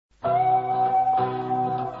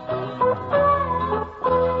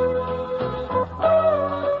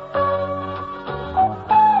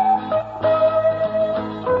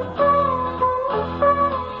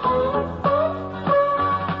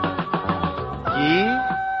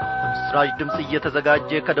ለምስራች ድምጽ እየተዘጋጀ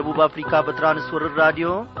ከደቡብ አፍሪካ በትራንስወርልድ ራዲዮ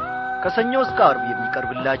ከሰኞ እስከ ዓርብ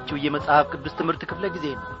የሚቀርብላችሁ የመጽሐፍ ቅዱስ ትምህርት ክፍለ ጊዜ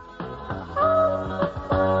ነው።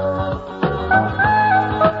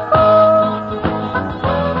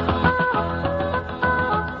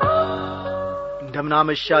 እንደምን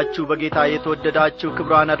አመሻችሁ በጌታ የተወደዳችሁ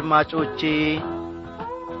ክቡራን አድማጮቼ።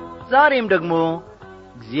 ዛሬም ደግሞ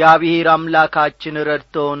እግዚአብሔር አምላካችን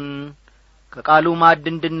ረድቶን ከቃሉ ማዕድ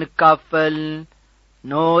እንድንካፈል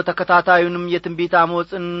ኖ ተከታታዩንም የትንቢተ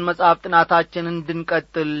አሞጽን መጽሐፍ ጥናታችንን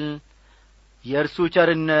እንድንቀጥል የእርሱ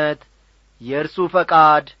ቸርነት፣ የእርሱ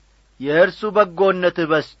ፈቃድ፣ የእርሱ በጎነት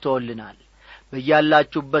በስቶልናል።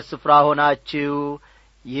 በያላችሁበት ስፍራ ሆናችሁ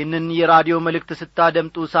ይህንን የራዲዮ መልእክት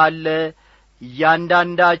ስታደምጡ ሳለ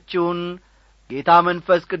እያንዳንዳችሁን ጌታ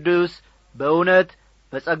መንፈስ ቅዱስ በእውነት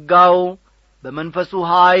በጸጋው በመንፈሱ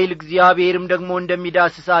ኃይል እግዚአብሔርም ደግሞ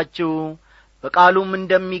እንደሚዳስሳችሁ በቃሉም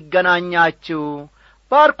እንደሚገናኛችሁ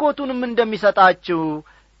ባርኮቱንም እንደሚሰጣችሁ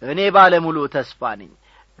እኔ ባለሙሉ ተስፋ ነኝ።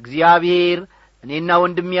 እግዚአብሔር እኔና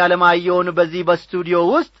ወንድሜ ያለማየውን በዚህ በስቱዲዮ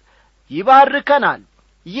ውስጥ ይባርከናል፣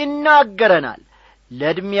 ይናገረናል።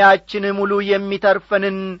 ለዕድሜያችን ሙሉ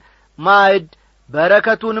የሚተርፈንን ማዕድ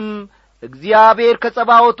በረከቱንም እግዚአብሔር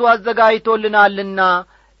ከጸባዖቱ አዘጋጅቶልናልና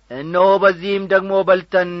እነሆ በዚህም ደግሞ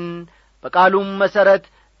በልተን በቃሉም መሠረት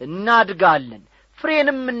እናድጋለን፣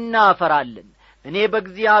 ፍሬንም እናፈራለን። እኔ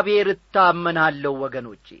በእግዚአብሔር እታመናለሁ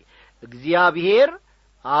ወገኖቼ። እግዚአብሔር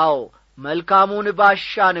መልካሙን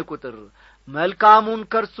ባሻን ቁጥር፣ መልካሙን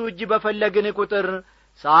ከርሱ እጅ በፈለግን ቁጥር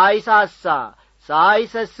ሳይሳሳ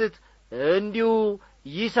ሳይሰስት እንዲሁ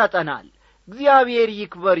ይሰጠናል። እግዚአብሔር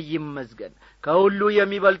ይክበር ይመስገን። ከሁሉ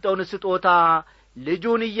የሚበልጠውን ስጦታ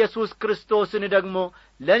ልጁን ኢየሱስ ክርስቶስን ደግሞ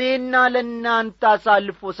ለእኔና ለእናንተ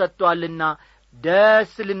አሳልፎ ሰጥቶአልና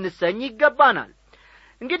ደስ ልንሰኝ ይገባናል።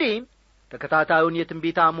 እንግዲህ ተከታታዩን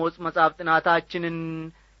የትንቢተ አሞጽ መጽሐፍ ጥናታችንን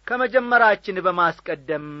ከመጀመራችን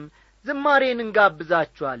በማስቀደም ዝማሬን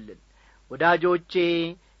እንጋብዛችኋለን። ወዳጆቼ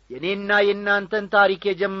የኔና የእናንተን ታሪክ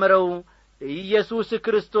የጀመረው ኢየሱስ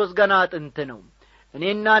ክርስቶስ ገና ጥንት ነው።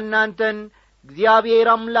 እኔና እናንተን እግዚአብሔር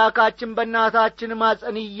አምላካችን በእናታችን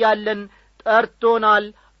ማፀን እያለን ጠርቶናል፣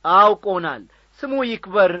 አውቆናል። ስሙ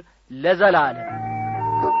ይክበር ለዘላለም።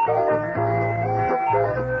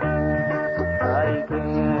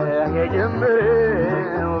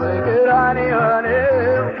 የጀመረው በቀራንዮ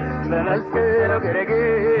ነው፣ በመስቀሉ ግርጌ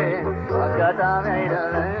አጋጣሚ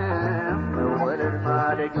አይደለም ወለድ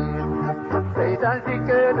ማደግ። ሰይጣን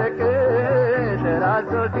ሲቀጠቀጥ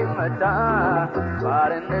ራሱ ሲመታ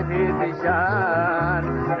ባርነት ሲሻር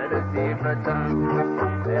ሰደስ ሲፈታ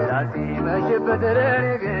ራሲ መሽበት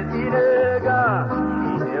ረግ ሲነጋ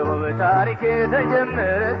ይኸው በታሪክ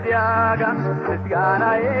ተጀመረ ሲያጋ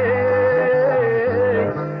ምስጋናዬ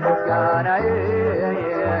ምስጋናዬ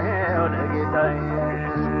ለጌታዬ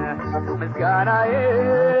ምስጋናዬ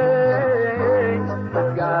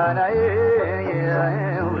ምስጋናዬ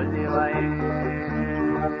ወዜማዬ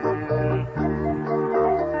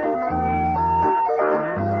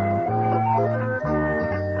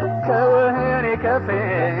ከወህኒ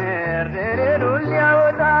ከፍርድ እኔን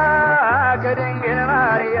ሊያወጣ ከድንግል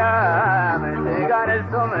ማርያም ሥጋ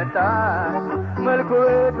ነስቶ መጣ።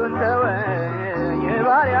 መልኩቱን ተወ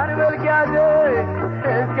የባሪያን መልክ ያዘ፣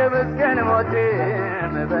 እስከ መስቀል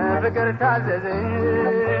ሞትም በፍቅር ታዘዘ።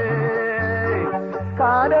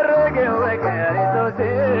 ካደረገው በቀር ኢየሱስ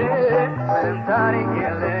ምንም ታሪክ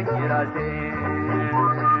የለኝ ራሴ።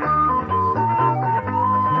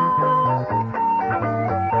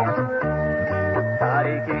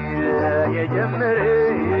 ታሪክ የጀመረው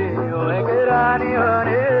በቀራንዮ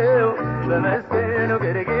ነው፣ በመስቀሉ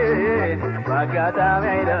ግርጌ በአጋጣሚ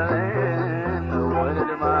አይደለም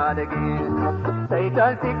ወለድ ማደግ።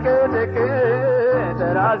 ሰይጣን ሲቀጠቀጥ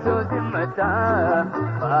ራሱ ሲመታ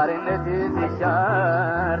ባርነት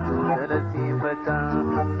ሲሻር ሰደስ ሲፈታ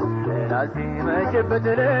ራሲ መሽበት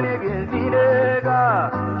ለኔ ግን ሲነጋ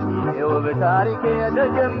ይኸው በታሪክ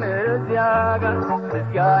የተጀመረ ሲያጋ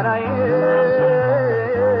ምስጋናዬ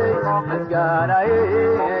ምስጋናዬ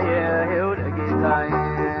ይኸው ለጌታዬ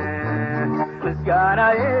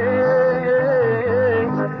ምስጋናዬ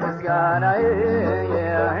ምስጋናዬ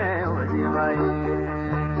ወዜማዬ።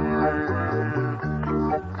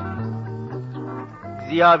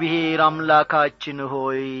 እግዚአብሔር አምላካችን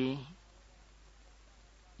ሆይ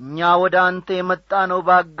እኛ ወደ አንተ የመጣነው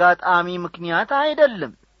በአጋጣሚ ምክንያት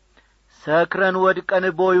አይደለም። ሰክረን ወድቀን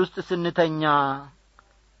ቦይ ውስጥ ስንተኛ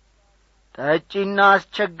ጠጪና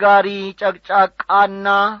አስቸጋሪ ጨቅጫቃና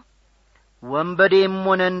ወንበዴም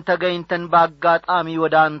ሆነን ተገኝተን በአጋጣሚ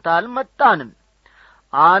ወደ አንተ አልመጣንም።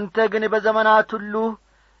 አንተ ግን በዘመናት ሁሉ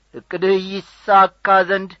እቅድህ ይሳካ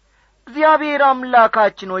ዘንድ እግዚአብሔር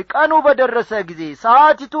አምላካችን ሆይ ቀኑ በደረሰ ጊዜ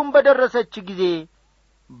ሰዓቲቱም በደረሰች ጊዜ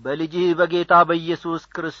በልጅህ በጌታ በኢየሱስ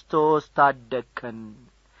ክርስቶስ ታደግከን።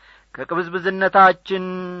 ከቅብዝብዝነታችን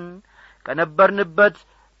ከነበርንበት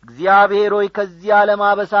እግዚአብሔር ሆይ ከዚህ ዓለም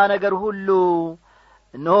አበሳ ነገር ሁሉ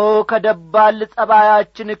እነሆ ከደባል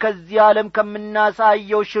ጸባያችን ከዚህ ዓለም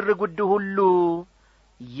ከምናሳየው ሽርጉድ ሁሉ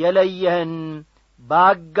የለየህን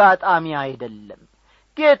በአጋጣሚ አይደለም።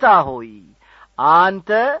 ጌታ ሆይ አንተ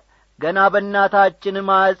ገና በእናታችን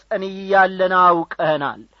ማኅፀን እያለን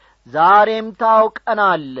አውቀህናል፣ ዛሬም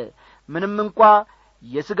ታውቀናል። ምንም እንኳ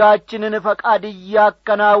የሥጋችንን ፈቃድ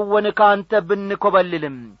እያከናወን ካንተ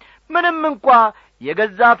ብንኰበልልም፣ ምንም እንኳ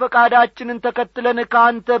የገዛ ፈቃዳችንን ተከትለን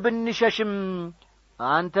ካንተ ብንሸሽም፣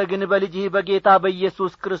 አንተ ግን በልጅህ በጌታ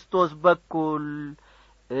በኢየሱስ ክርስቶስ በኩል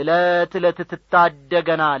ዕለት ዕለት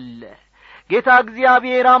ትታደገናለህ። ጌታ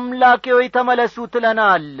እግዚአብሔር አምላኬ ሆይ ተመለሱ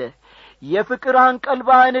ትለናለህ። የፍቅር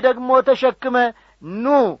አንቀልባህን ደግሞ ተሸክመ ኑ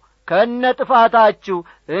ከነጥፋታችሁ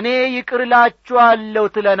እኔ ይቅር እላችኋለሁ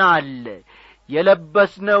ትለናለህ።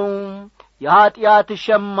 የለበስነው የኀጢአት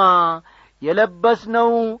ሸማ፣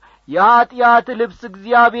 የለበስነው የኀጢአት ልብስ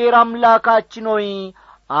እግዚአብሔር አምላካችን ሆይ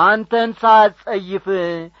አንተን ሳጸይፍ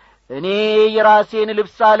እኔ የራሴን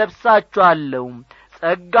ልብስ አለብሳችኋለሁ፣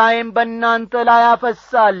 ጸጋዬም በእናንተ ላይ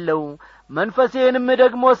አፈሳለሁ፣ መንፈሴንም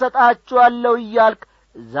ደግሞ ሰጣችኋለሁ እያልክ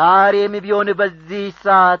ዛሬም ቢሆን በዚህ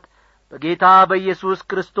ሰዓት በጌታ በኢየሱስ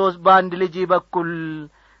ክርስቶስ በአንድ ልጅ በኩል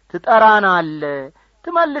ትጠራናለህ፣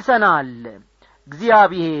 ትመልሰናለህ።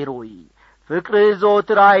 እግዚአብሔር ሆይ ፍቅርህ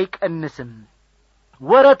ዘወትር አይቀንስም፣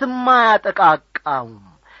 ወረትም አያጠቃቃውም።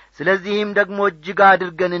 ስለዚህም ደግሞ እጅግ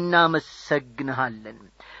አድርገን እናመሰግንሃለን።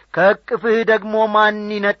 ከእቅፍህ ደግሞ ማን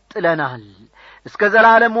ይነጥለናል? እስከ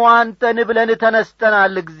ዘላለሙ አንተን ብለን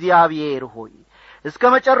ተነስተናል። እግዚአብሔር ሆይ እስከ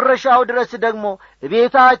መጨረሻው ድረስ ደግሞ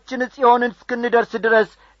ቤታችን ጽዮንን እስክንደርስ ድረስ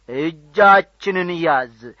እጃችንን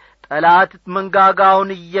ያዝ። ጠላት መንጋጋውን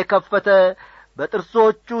እየከፈተ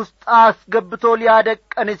በጥርሶቹ ውስጥ አስገብቶ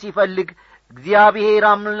ሊያደቀን ሲፈልግ እግዚአብሔር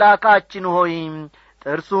አምላካችን ሆይ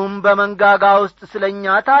ጥርሱም በመንጋጋ ውስጥ ስለኛ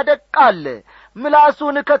ታደቃለ፣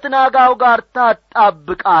 ምላሱን ከትናጋው ጋር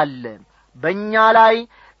ታጣብቃለ። በእኛ ላይ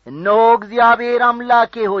እነሆ እግዚአብሔር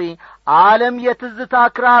አምላኬ ሆይ ዓለም የትዝታ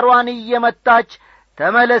ክራሯን እየመታች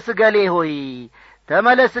ተመለስ ገሌ ሆይ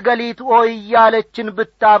ተመለስ ገሊት ሆይ እያለችን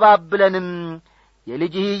ብታባብለንም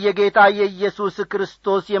የልጅህ የጌታ የኢየሱስ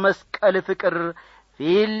ክርስቶስ የመስቀል ፍቅር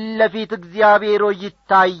ፊት ለፊት እግዚአብሔር ሆይ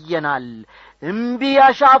ይታየናል። እምቢ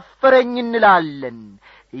ያሻፈረኝ እንላለን።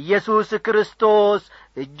 ኢየሱስ ክርስቶስ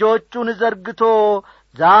እጆቹን ዘርግቶ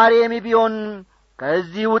ዛሬም ቢሆን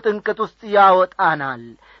ከዚህ ውጥንቅጥ ውስጥ ያወጣናል።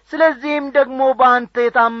 ስለዚህም ደግሞ በአንተ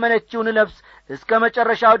የታመነችውን ነፍስ እስከ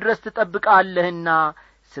መጨረሻው ድረስ ትጠብቃለህና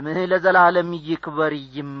ስምህ ለዘላለም ይክበር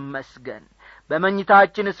ይመስገን።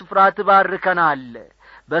 በመኝታችን ስፍራ ትባርከናለህ፣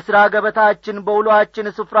 በሥራ ገበታችን በውሏችን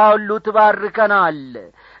ስፍራ ሁሉ ትባርከናለህ።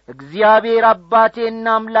 እግዚአብሔር አባቴና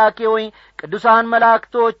አምላኬ ሆይ ቅዱሳን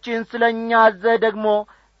መላእክቶችን ስለኛ አዘህ ደግሞ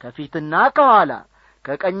ከፊትና ከኋላ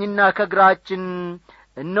ከቀኝና ከግራችን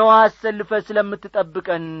እነሆ አሰልፈህ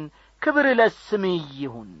ስለምትጠብቀን ክብር ለስምህ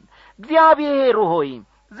ይሁን። እግዚአብሔር ሆይ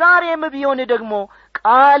ዛሬም ቢሆን ደግሞ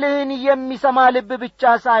ቃልህን የሚሰማ ልብ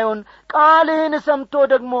ብቻ ሳይሆን ቃልህን ሰምቶ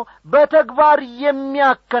ደግሞ በተግባር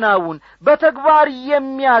የሚያከናውን በተግባር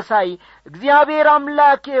የሚያሳይ እግዚአብሔር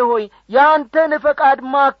አምላኬ ሆይ ያንተን ፈቃድ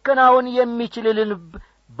ማከናወን የሚችል ልብ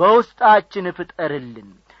በውስጣችን ፍጠርልን።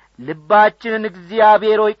 ልባችንን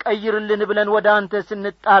እግዚአብሔር ሆይ ቀይርልን ብለን ወደ አንተ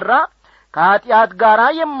ስንጣራ ከኀጢአት ጋር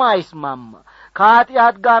የማይስማማ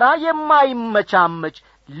ከኀጢአት ጋር የማይመቻመች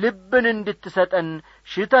ልብን እንድትሰጠን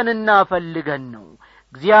ሽተንና ፈልገን ነው።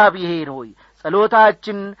 እግዚአብሔር ሆይ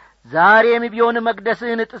ጸሎታችን ዛሬም ቢሆን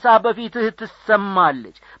መቅደስህን ጥሳ በፊትህ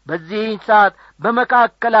ትሰማለች። በዚህ ሰዓት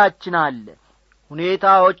በመካከላችን አለ።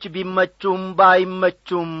 ሁኔታዎች ቢመቹም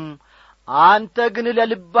ባይመቹም አንተ ግን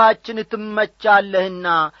ለልባችን ትመቻለህና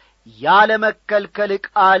ያለ መከልከል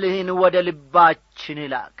ቃልህን ወደ ልባችን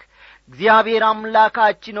ላክ። እግዚአብሔር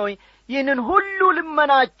አምላካችን ሆይ ይህንን ሁሉ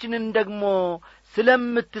ልመናችንን ደግሞ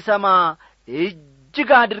ስለምትሰማ እጅግ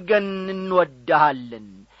አድርገን እንወድሃለን፣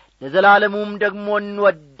 ለዘላለሙም ደግሞ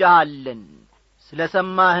እንወድሃለን። ስለ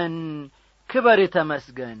ሰማህን ክበር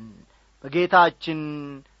ተመስገን። በጌታችን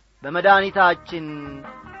በመድኃኒታችን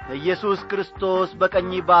በኢየሱስ ክርስቶስ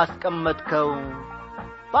በቀኝ ባስቀመጥከው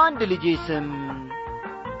በአንድ ልጅ ስም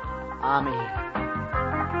አሜን።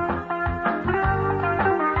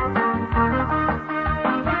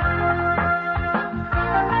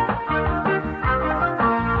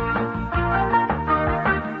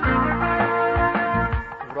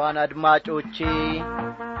 ክቡራን አድማጮቼ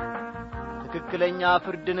ትክክለኛ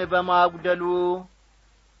ፍርድን በማጉደሉ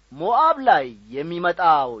ሞዓብ ላይ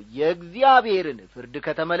የሚመጣው የእግዚአብሔርን ፍርድ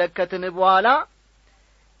ከተመለከትን በኋላ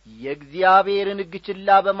የእግዚአብሔርን ሕግ ችላ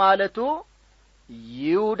በማለቱ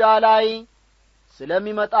ይሁዳ ላይ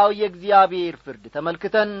ስለሚመጣው የእግዚአብሔር ፍርድ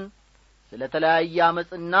ተመልክተን ስለ ተለያየ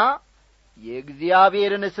ዓመፅና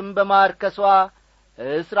የእግዚአብሔርን ስም በማርከሷ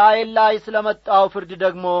እስራኤል ላይ ስለመጣው ፍርድ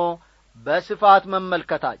ደግሞ በስፋት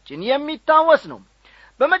መመልከታችን የሚታወስ ነው።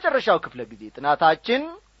 በመጨረሻው ክፍለ ጊዜ ጥናታችን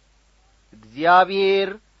እግዚአብሔር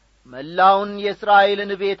መላውን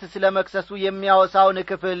የእስራኤልን ቤት ስለ መክሰሱ የሚያወሳውን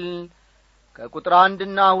ክፍል ከቁጥር 1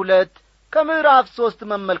 እና 2 ከምዕራፍ 3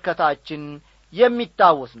 መመልከታችን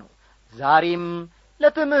የሚታወስ ነው። ዛሬም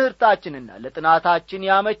ለትምህርታችንና ለጥናታችን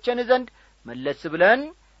ያመቸን ዘንድ መለስ ብለን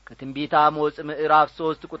ከትንቢተ አሞጽ ምዕራፍ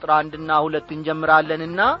 3 ቁጥር 1 እና 2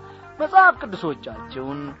 እንጀምራለንና መጽሐፍ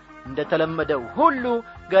ቅዱሶቻችሁን እንደተለመደው ሁሉ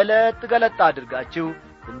ገለጥ አድርጋችሁ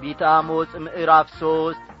ትንቢተ አሞጽ ምዕራፍ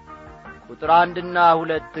 3 ቁጥር 1 እና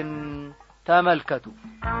 2 ተመልከቱ።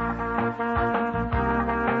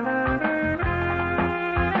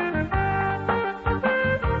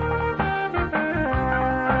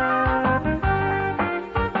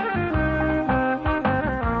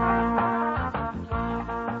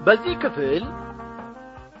 በዚህ ክፍል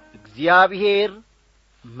እግዚአብሔር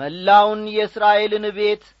መላውን የእስራኤልን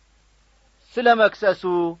ቤት ስለ መክሰሱ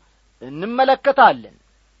እንመለከታለን።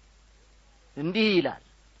 እንዲህ ይላል፣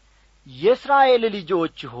 የእስራኤል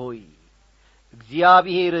ልጆች ሆይ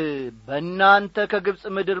እግዚአብሔር በእናንተ ከግብጽ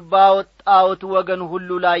ምድር ባወጣሁት ወገን ሁሉ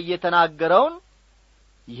ላይ የተናገረውን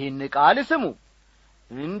ይህን ቃል ስሙ።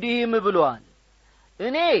 እንዲህም ብሎአል፣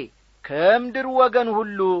 እኔ ከምድር ወገን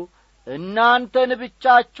ሁሉ እናንተን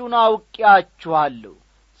ብቻችሁን አውቄአችኋለሁ።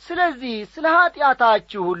 ስለዚህ ስለ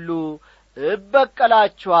ኀጢአታችሁ ሁሉ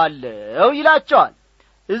እበቀላችኋለሁ ይላቸዋል።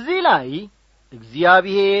 እዚህ ላይ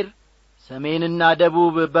እግዚአብሔር ሰሜንና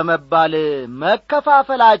ደቡብ በመባል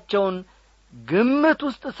መከፋፈላቸውን ግምት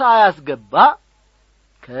ውስጥ ሳያስገባ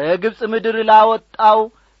ከግብጽ ምድር ላወጣው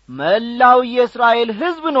መላው የእስራኤል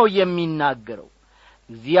ሕዝብ ነው የሚናገረው።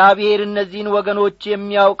 እግዚአብሔር እነዚህን ወገኖች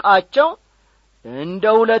የሚያውቃቸው እንደ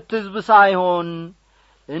ሁለት ሕዝብ ሳይሆን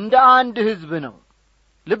እንደ አንድ ሕዝብ ነው።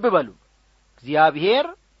 ልብ በሉ፣ እግዚአብሔር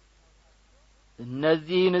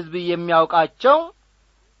እነዚህን ሕዝብ የሚያውቃቸው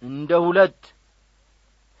እንደ ሁለት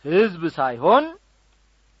ሕዝብ ሳይሆን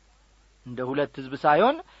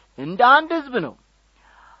እንደ አንድ ሕዝብ ነው።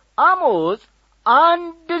 አሞጽ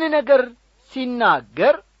አንድን ነገር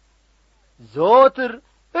ሲናገር ዘወትር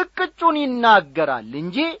እቅጩን ይናገራል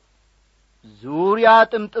እንጂ ዙሪያ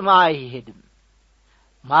ጥምጥም አይሄድም።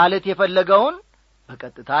 ማለት የፈለገውን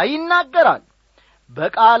በቀጥታ ይናገራል።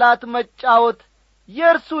 በቃላት መጫወት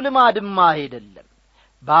የእርሱ ልማድማ አይደለም።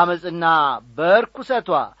 በአመፅና በርኩሰቷ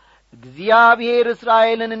እግዚአብሔር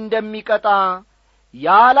እስራኤልን እንደሚቀጣ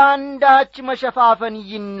ያላንዳች መሸፋፈን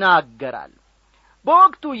ይናገራል።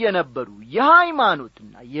 በወቅቱ የነበሩ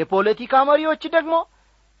የሃይማኖትና የፖለቲካ መሪዎች ደግሞ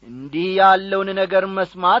እንዲህ ያለውን ነገር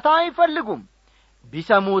መስማት አይፈልጉም።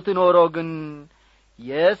 ቢሰሙት ኖሮ ግን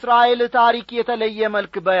የእስራኤል ታሪክ የተለየ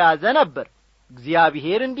መልክ በያዘ ነበር።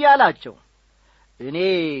 እግዚአብሔር እንዲህ አላቸው፣ እኔ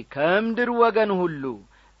ከምድር ወገን ሁሉ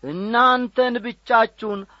እናንተን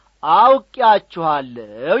ብቻችሁን አውቄአችኋለሁ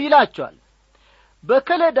ይላቸዋል።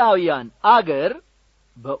 በከለዳውያን አገር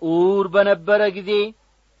በኡር በነበረ ጊዜ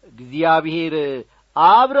እግዚአብሔር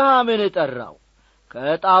አብርሃምን ጠራው።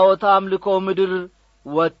 ከጣዖት አምልኮ ምድር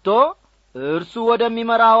ወጥቶ እርሱ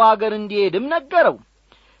ወደሚመራው አገር እንዲሄድም ነገረው።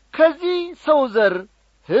 ከዚህ ሰው ዘር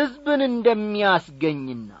ሕዝብን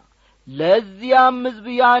እንደሚያስገኝና ለዚያም ሕዝብ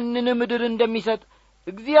ያንን ምድር እንደሚሰጥ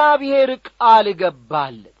እግዚአብሔር ቃል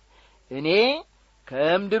ገባለት። እኔ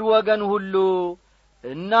ከምድር ወገን ሁሉ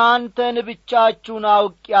እናንተን ብቻችሁን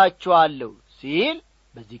አውቄአችኋለሁ ሲል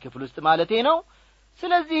በዚህ ክፍል ውስጥ ማለቴ ነው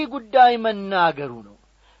ስለዚህ ጉዳይ መናገሩ ነው።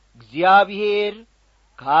 እግዚአብሔር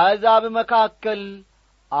ከአሕዛብ መካከል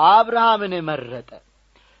አብርሃምን መረጠ።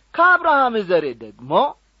 ከአብርሃም ዘር ደግሞ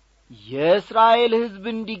የእስራኤል ሕዝብ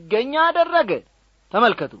እንዲገኝ አደረገ።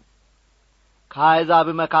 ተመልከቱ፣ ከአሕዛብ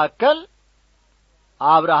መካከል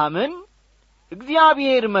አብርሃምን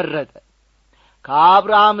እግዚአብሔር መረጠ።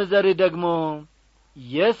 ከአብርሃም ዘር ደግሞ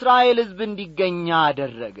የእስራኤል ሕዝብ እንዲገኝ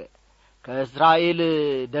አደረገ። ከእስራኤል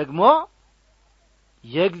ደግሞ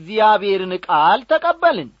የእግዚአብሔርን ቃል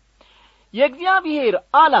ተቀበልን። የእግዚአብሔር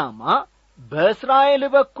ዓላማ በእስራኤል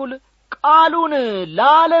በኩል ቃሉን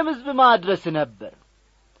ለዓለም ሕዝብ ማድረስ ነበር።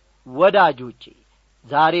 ወዳጆቼ፣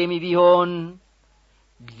 ዛሬም ቢሆን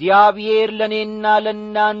እግዚአብሔር ለእኔና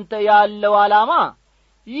ለእናንተ ያለው ዓላማ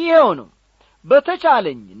ይሄው ነው።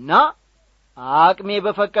 በተቻለኝና አቅሜ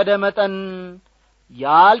በፈቀደ መጠን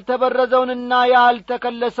ያልተበረዘውንና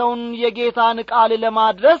ያልተከለሰውን የጌታን ቃል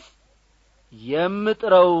ለማድረስ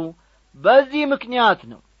የምጥረው በዚህ ምክንያት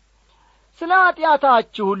ነው። ስለ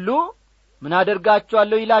ኃጢአታችሁ ሁሉ ምን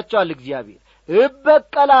አደርጋችኋለሁ ይላችኋል እግዚአብሔር፣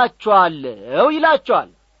 እበቀላችኋለሁ ይላችኋል።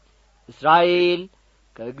 እስራኤል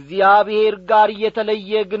ከእግዚአብሔር ጋር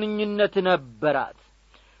የተለየ ግንኙነት ነበራት፣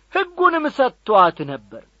 ሕጉንም ሰጥቶአት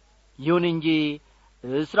ነበር። ይሁን እንጂ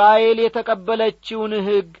እስራኤል የተቀበለችውን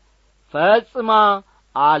ሕግ ፈጽማ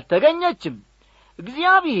አልተገኘችም።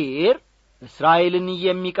 እግዚአብሔር እስራኤልን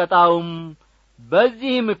የሚቀጣውም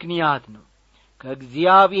በዚህ ምክንያት ነው።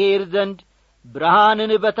 ከእግዚአብሔር ዘንድ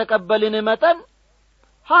ብርሃንን በተቀበልን መጠን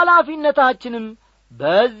ኃላፊነታችንም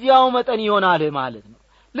በዚያው መጠን ይሆናል ማለት ነው።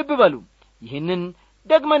 ልብ በሉ፣ ይህንን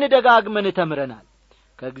ደግመን ደጋግመን ተምረናል።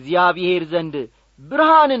 ከእግዚአብሔር ዘንድ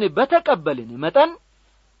ብርሃንን በተቀበልን መጠን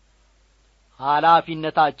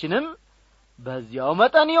ኃላፊነታችንም በዚያው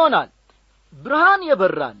መጠን ይሆናል። ብርሃን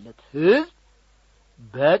የበራለት ሕዝብ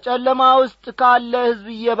በጨለማ ውስጥ ካለ ሕዝብ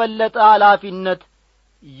የበለጠ ኃላፊነት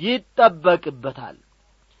ይጠበቅበታል።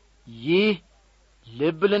 ይህ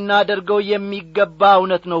ልብ ልናደርገው የሚገባ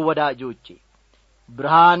እውነት ነው ወዳጆቼ።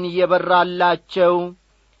 ብርሃን የበራላቸው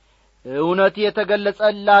እውነት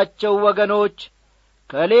የተገለጸላቸው ወገኖች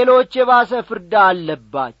ከሌሎች የባሰ ፍርድ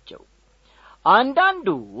አለባቸው።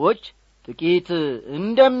 አንዳንዶች ጥቂት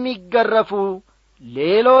እንደሚገረፉ፣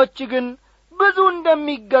 ሌሎች ግን ብዙ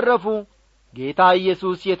እንደሚገረፉ ጌታ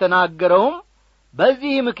ኢየሱስ የተናገረውም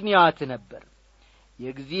በዚህ ምክንያት ነበር።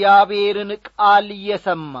 የእግዚአብሔርን ቃል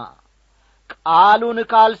የሰማ ቃሉን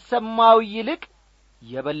ካልሰማው ይልቅ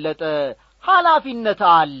የበለጠ ኃላፊነት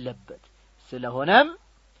አለበት። ስለሆነም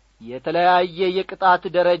የተለያየ የቅጣት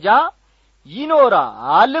ደረጃ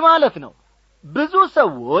ይኖራል ማለት ነው። ብዙ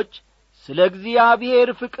ሰዎች ስለ እግዚአብሔር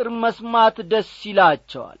ፍቅር መስማት ደስ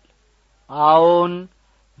ይላቸዋል። አዎን፣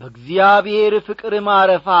 በእግዚአብሔር ፍቅር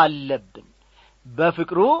ማረፍ አለብን።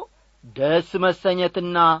 በፍቅሩ ደስ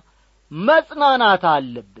መሰኘትና መጽናናት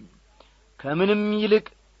አለብን። ከምንም ይልቅ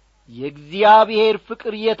የእግዚአብሔር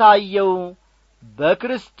ፍቅር የታየው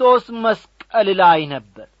በክርስቶስ መስቀል ላይ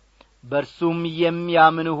ነበር። በርሱም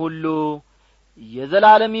የሚያምን ሁሉ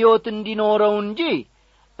የዘላለም ሕይወት እንዲኖረው እንጂ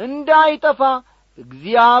እንዳይጠፋ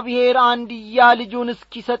እግዚአብሔር አንድያ ልጁን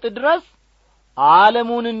እስኪሰጥ ድረስ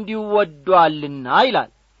ዓለሙን እንዲሁ ወዶአልና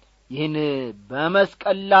ይላል። ይህን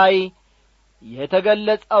በመስቀል ላይ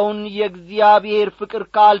የተገለጸውን የእግዚአብሔር ፍቅር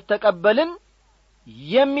ካልተቀበልን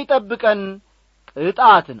የሚጠብቀን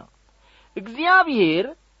ቅጣት ነው። እግዚአብሔር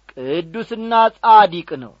ቅዱስና ጻድቅ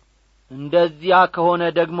ነው። እንደዚያ ከሆነ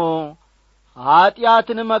ደግሞ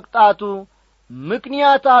ኀጢአትን መቅጣቱ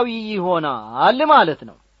ምክንያታዊ ይሆናል ማለት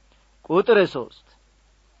ነው። ቁጥር 3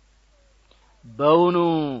 በውኑ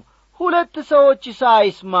ሁለት ሰዎች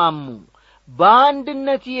ሳይስማሙ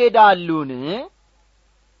በአንድነት ይሄዳሉን?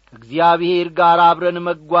 ከእግዚአብሔር ጋር አብረን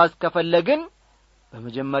መጓዝ ከፈለግን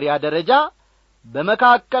በመጀመሪያ ደረጃ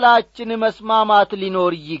በመካከላችን መስማማት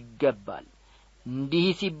ሊኖር ይገባል። እንዲህ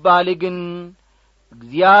ሲባል ግን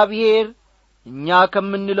እግዚአብሔር እኛ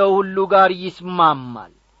ከምንለው ሁሉ ጋር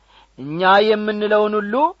ይስማማል፣ እኛ የምንለውን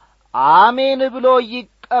ሁሉ አሜን ብሎ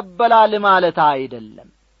ይቀበላል ማለት አይደለም።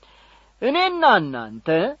 እኔና እናንተ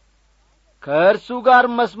ከእርሱ ጋር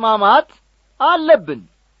መስማማት አለብን።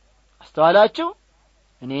 አስተዋላችሁ?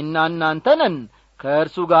 እኔና እናንተ ነን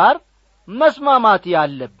ከእርሱ ጋር መስማማት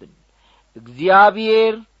ያለብን።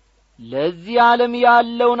 እግዚአብሔር ለዚህ ዓለም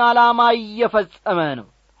ያለውን ዓላማ እየፈጸመ ነው።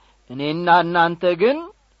 እኔና እናንተ ግን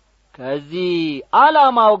ከዚህ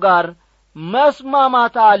ዓላማው ጋር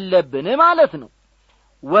መስማማት አለብን ማለት ነው።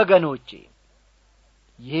 ወገኖቼ፣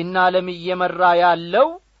 ይህን ዓለም እየመራ ያለው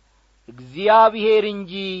እግዚአብሔር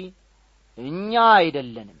እንጂ እኛ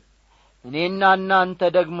አይደለንም። እኔና እናንተ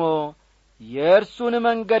ደግሞ የእርሱን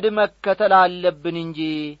መንገድ መከተል አለብን እንጂ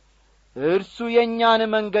እርሱ የኛን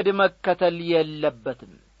መንገድ መከተል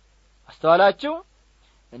የለበትም። አስተዋላችሁ?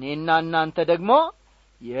 እኔና እናንተ ደግሞ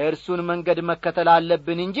የእርሱን መንገድ መከተል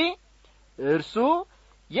አለብን እንጂ እርሱ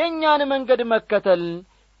የኛን መንገድ መከተል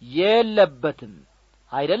የለበትም።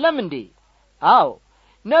 አይደለም እንዴ? አዎ፣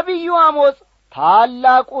 ነቢዩ አሞጽ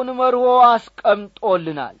ታላቁን መርሆ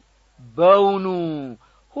አስቀምጦልናል። በውኑ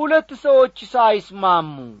ሁለት ሰዎች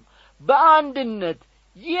ሳይስማሙ በአንድነት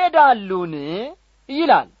ይሄዳሉን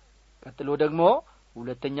ይላል። ቀጥሎ ደግሞ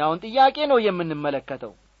ሁለተኛውን ጥያቄ ነው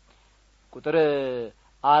የምንመለከተው። ቁጥር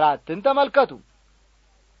 4 ተመልከቱ።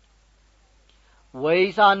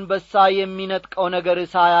 ወይስ አንበሳ የሚነጥቀው ነገር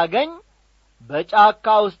ሳያገኝ በጫካ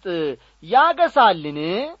ውስጥ ያገሳልን?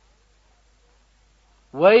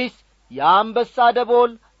 ወይስ የአንበሳ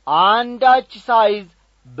ደቦል አንዳች ሳይዝ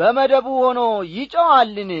በመደቡ ሆኖ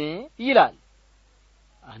ይጮኻልን? ይላል።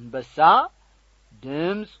 አንበሳ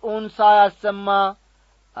ድምፁን ሳያሰማ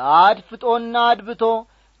አድፍጦና አድብቶ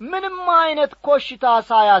ምንም አይነት ኮሽታ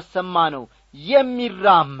ሳያሰማ ነው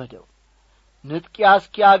የሚራመደው። ንጥቂያ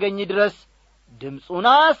እስኪያገኝ ድረስ ድምፁን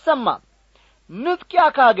አያሰማም። ንጥቂያ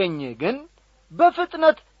ካገኘ ግን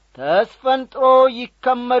በፍጥነት ተስፈንጥሮ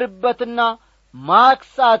ይከመርበትና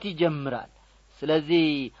ማክሳት ይጀምራል። ስለዚህ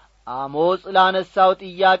አሞጽ ላነሳው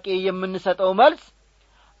ጥያቄ የምንሰጠው መልስ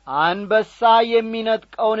አንበሳ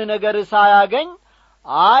የሚነጥቀውን ነገር ሳያገኝ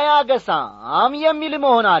አያገሳም የሚል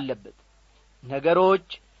መሆን አለበት። ነገሮች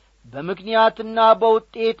በምክንያትና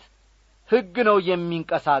በውጤት ሕግ ነው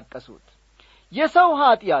የሚንቀሳቀሱት። የሰው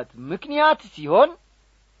ኀጢአት ምክንያት ሲሆን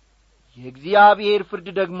የእግዚአብሔር ፍርድ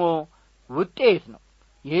ደግሞ ውጤት ነው።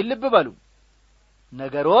 ይህን ልብ በሉ።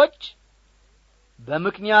 ነገሮች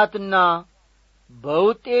በምክንያትና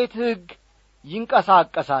በውጤት ሕግ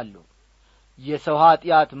ይንቀሳቀሳሉ። የሰው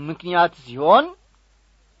ኀጢአት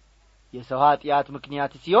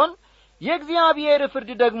ምክንያት ሲሆን የእግዚአብሔር ፍርድ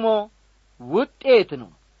ደግሞ ውጤት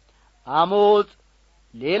ነው። አሞጽ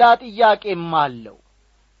ሌላ ጥያቄም አለው።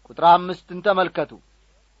 ቁጥር 5 ተመልከቱ።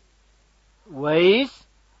 ወይስ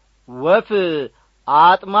ወፍ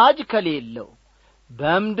አጥማጅ ከሌለው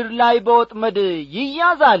በምድር ላይ በወጥመድ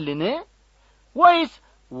ይያዛልን? ወይስ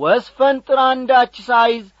ወስፈንጥር አንዳች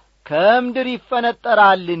ሳይዝ ከምድር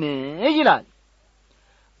ይፈነጠራልን? ይላል።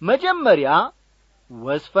 መጀመሪያ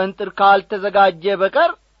ወስፈንጥር ካልተዘጋጀ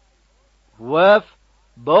በቀር ወፍ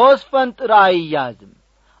በወስፈንጥር አይያዝም።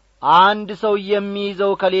 አንድ ሰው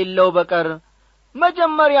የሚይዘው ከሌለው በቀር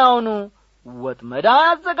መጀመሪያውኑ ወጥመድ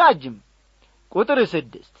አያዘጋጅም። ቁጥር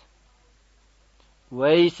 6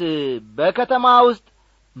 ወይስ በከተማ ውስጥ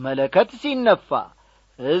መለከት ሲነፋ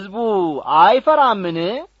ሕዝቡ አይፈራምን?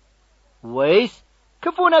 ወይስ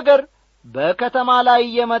ክፉ ነገር በከተማ ላይ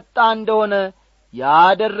የመጣ እንደሆነ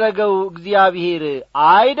ያደረገው እግዚአብሔር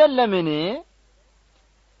አይደለምን?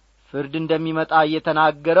 ፍርድ እንደሚመጣ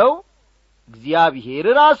የተናገረው እግዚአብሔር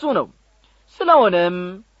ራሱ ነው። ስለሆነም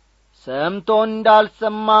ሰምቶ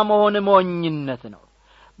እንዳልሰማ መሆን ሞኝነት ነው።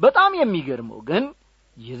 በጣም የሚገርመው ግን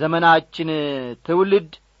የዘመናችን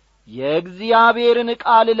ትውልድ የእግዚአብሔርን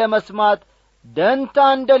ቃል ለመስማት ደንታ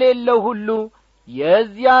እንደሌለው ሁሉ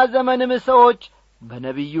የዚያ ዘመንም ሰዎች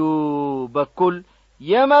በነቢዩ በኩል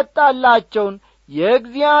የመጣላቸውን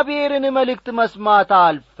የእግዚአብሔርን መልእክት መስማት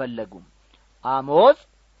አልፈለጉም። አሞጽ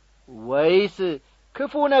ወይስ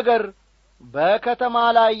ክፉ ነገር በከተማ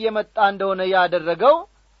ላይ የመጣ እንደሆነ ያደረገው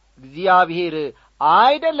እግዚአብሔር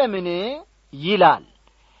አይደለምን? ይላል።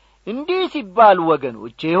 እንዲህ ሲባል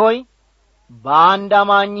ወገኖቼ ሆይ በአንድ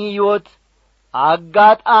አማኝ ሕይወት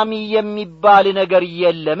አጋጣሚ የሚባል ነገር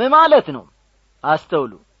የለም ማለት ነው።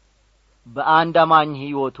 አስተውሉ። በአንድ አማኝ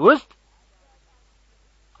ሕይወት ውስጥ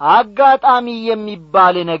አጋጣሚ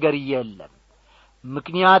የሚባል ነገር የለም።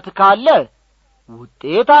 ምክንያት ካለ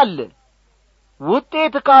ውጤት አለ፣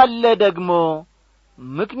 ውጤት ካለ ደግሞ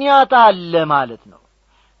ምክንያት አለ ማለት ነው።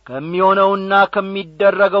 ከሚሆነውና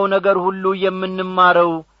ከሚደረገው ነገር ሁሉ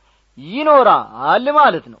የምንማረው ይኖራል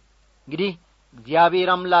ማለት ነው። እንግዲህ እግዚአብሔር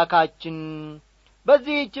አምላካችን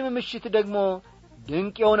በዚህችም ምሽት ደግሞ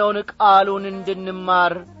ድንቅ የሆነውን ቃሉን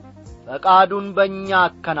እንድንማር ፈቃዱን በእኛ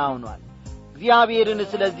አከናውኗል። እግዚአብሔርን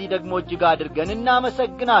ስለዚህ ደግሞ እጅግ አድርገን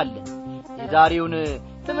እናመሰግናለን። የዛሬውን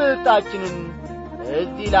ትምህርታችንን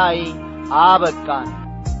እዚህ ላይ አበቃን።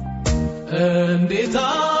 እንዴት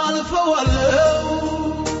አልፈዋለሁ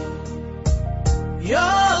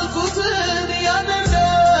ያልኩትን ያንን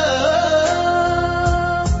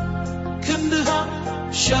ክንድህ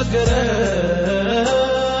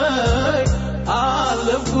ሻገረኝ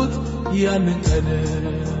አለፍኩት ያንን ቀን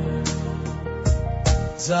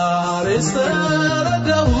ዛሬስ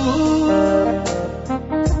ተረዳሁ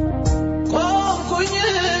ቆምኩኝ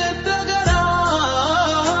እንደገና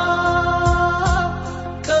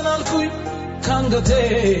ቀናልኩኝ ካንገቴ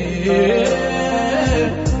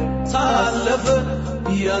ታለፈ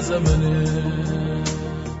ያ ዘመን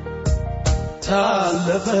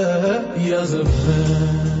ታለፈ ያ ዘመን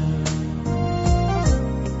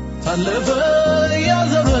ታለፈ ያ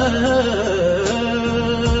ዘመን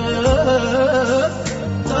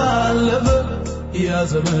ታለፈ ያ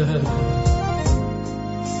ዘመን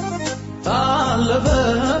ታለፈ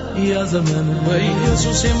ያ ዘመን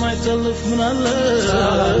በኢየሱስ የማይተላለፍ ምን አለ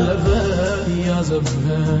ታለፈ ያ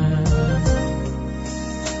ዘመን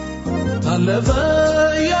ታለፈ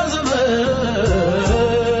ያ ዘመን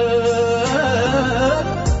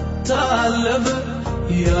ታለፈ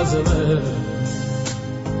ያ ዘመን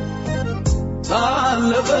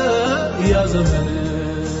ታለፈ ያ ዘመን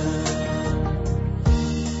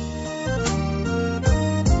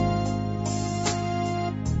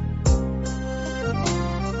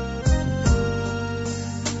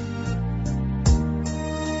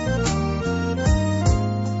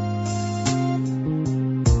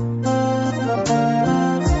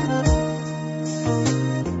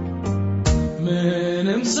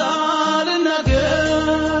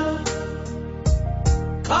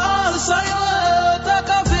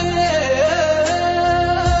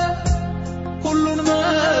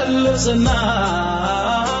መለስና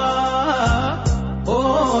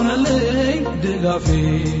ሆነልኝ ድጋፌ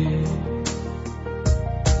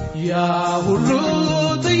ያ ሁሉ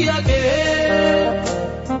ጥያቄ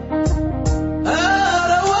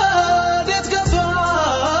ኧረ ወዴት ገባ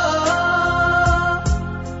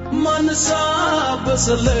ማንስ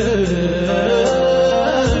አበሰልኝ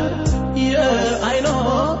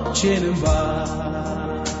የዓይኖቼን እንባ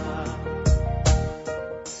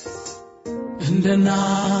እንደ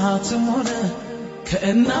እናትም ሆነ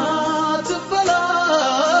ከእናት በላይ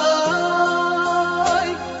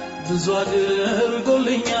ብዙ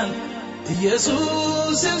አድርጎልኛል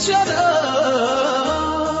ኢየሱስ ኤልሻዳይ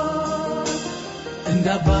እንደ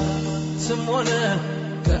አባትም ሆነ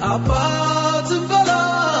ከአባትም በላይ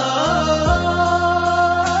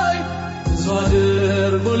ብዙ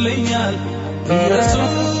አድርጎልኛል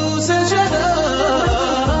ኢየሱስ ኤልሻዳይ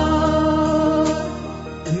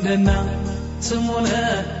እንደ እናትም ሆነ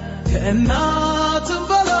ከእናትም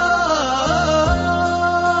በላይ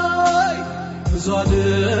ብዙ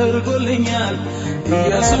አድርጎልኛል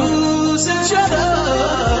ኢየሱስ ኤልሻዳይ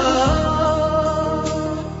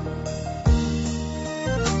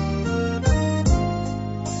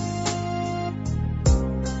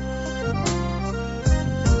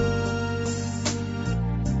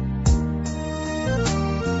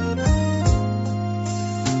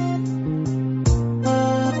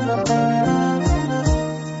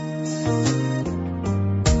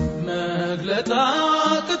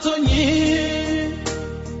አቅቶኝ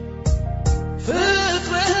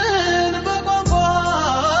ፍቅርህን በቋንቋ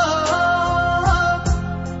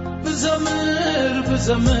ብዘምር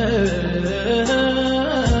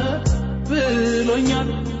ብሎኛል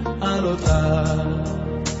አልወጣ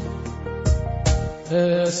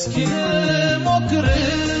እስኪ ልሞክር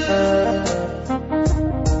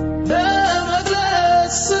ለመግለጽ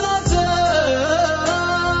ስላንተ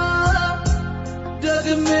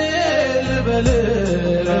ደግሜ ልበል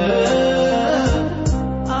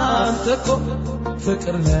አንተ እኮ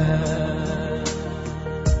ፍቅር ነህ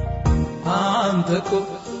አንተ እኮ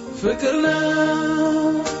ፍቅር ነህ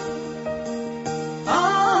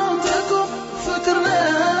አንተ እኮ ፍቅር ነህ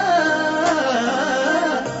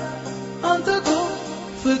አንተ እኮ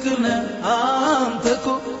ፍቅር ነህ አንተ እኮ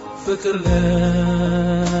ፍቅር ነህ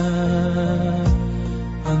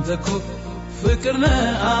አንተ እኮ ፍቅር ነህ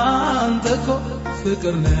አንተ እኮ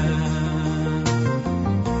ፍቅር ነህ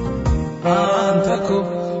አንተ እኮ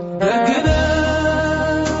ደግ ነህ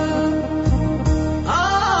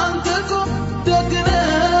አንተ እኮ ደግ ነህ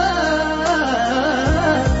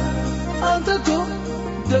አንተ እኮ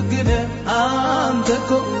ደግ ነህ አንተ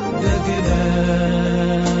እኮ ደግ ነህ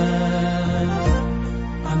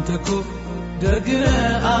አንተ እኮ ደግ ነህ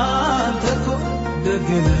አንተ እኮ ደግ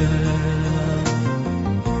ነህ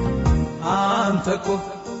አንተ እኮ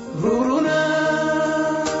ሩሩ ነህ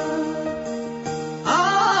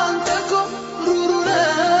አንተ እኮ ሩሩ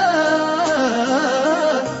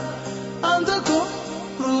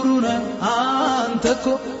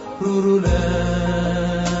ነህ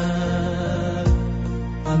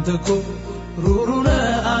አንተ እኮ ሩሩ ነህ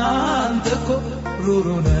አንተ እኮ ሩሩ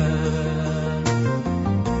ነህ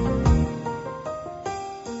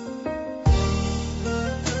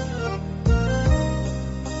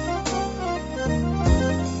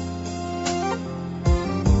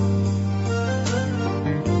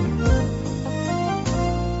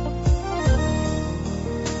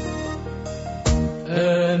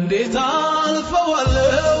እንዴት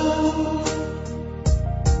አልፈዋለሁ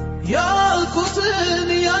ያልኩትን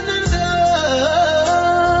ያንን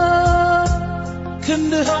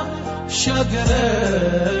ክንድህ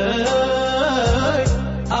ሻገረኝ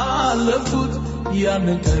አለፍኩት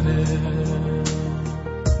ያንን ቀን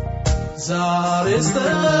ዛሬስ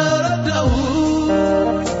ተረዳሁ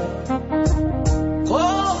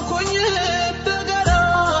ቆምኩኝ እንደገና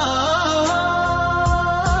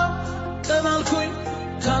ቀና አልኩኝ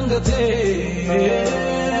ካንገቴ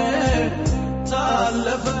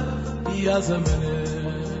ታለፈ ያ ዘመን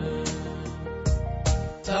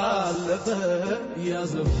ታለፈ ያ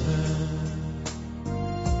ዘመን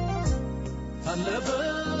ታለፈ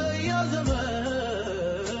ያ ዘመን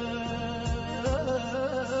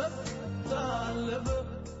ታለፈ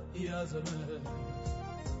ያ ዘመን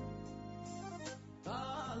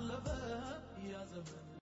ታለፈ ያ ዘመን